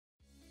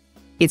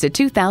It's a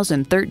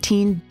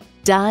 2013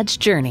 Dodge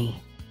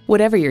Journey.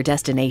 Whatever your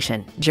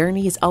destination,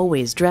 Journey is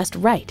always dressed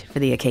right for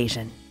the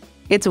occasion.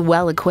 It's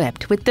well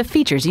equipped with the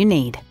features you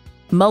need: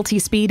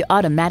 multi-speed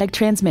automatic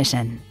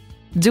transmission,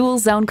 dual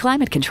zone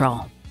climate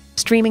control,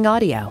 streaming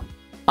audio,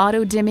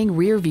 auto-dimming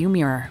rear view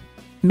mirror,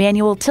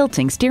 manual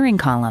tilting steering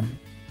column,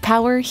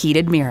 power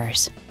heated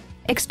mirrors,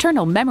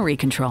 external memory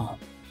control,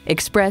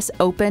 express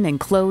open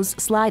and close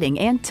sliding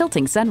and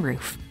tilting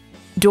sunroof,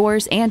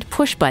 doors and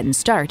push-button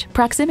start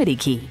proximity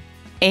key,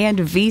 and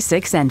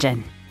V6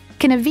 engine.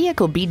 Can a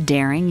vehicle be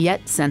daring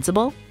yet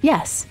sensible?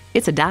 Yes,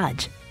 it's a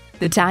Dodge.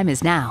 The time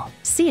is now.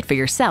 See it for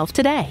yourself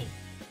today.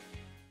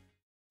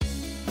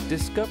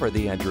 Discover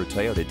the Andrew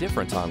Toyota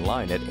difference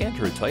online at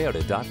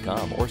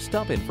andrewtoyota.com or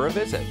stop in for a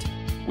visit.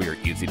 We're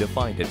easy to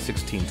find at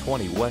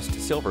 1620 West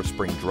Silver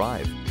Spring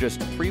Drive,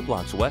 just 3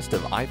 blocks west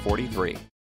of I-43.